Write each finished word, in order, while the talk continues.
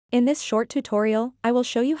In this short tutorial, I will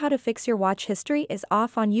show you how to fix your watch history is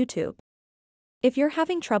off on YouTube. If you're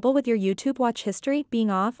having trouble with your YouTube watch history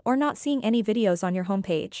being off or not seeing any videos on your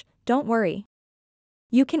homepage, don't worry.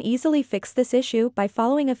 You can easily fix this issue by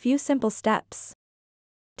following a few simple steps.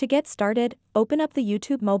 To get started, open up the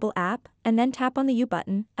YouTube mobile app and then tap on the U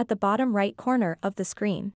button at the bottom right corner of the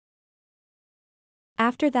screen.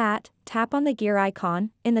 After that, tap on the gear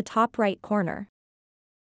icon in the top right corner.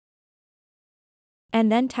 And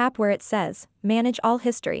then tap where it says, Manage All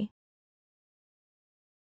History.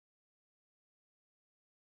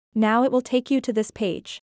 Now it will take you to this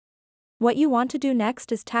page. What you want to do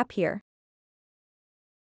next is tap here.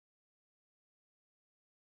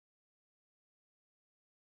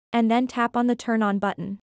 And then tap on the Turn On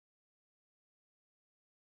button.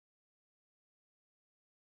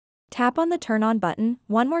 Tap on the Turn On button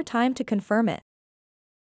one more time to confirm it.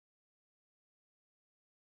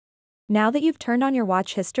 Now that you've turned on your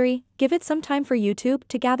watch history, give it some time for YouTube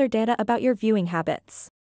to gather data about your viewing habits.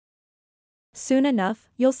 Soon enough,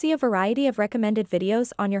 you'll see a variety of recommended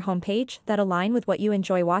videos on your homepage that align with what you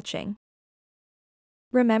enjoy watching.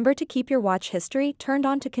 Remember to keep your watch history turned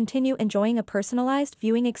on to continue enjoying a personalized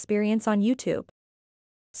viewing experience on YouTube.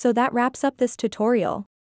 So that wraps up this tutorial.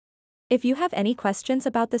 If you have any questions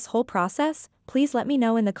about this whole process, please let me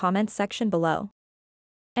know in the comments section below.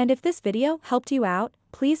 And if this video helped you out,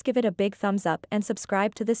 please give it a big thumbs up and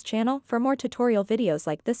subscribe to this channel for more tutorial videos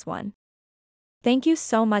like this one. Thank you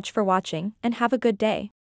so much for watching and have a good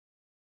day.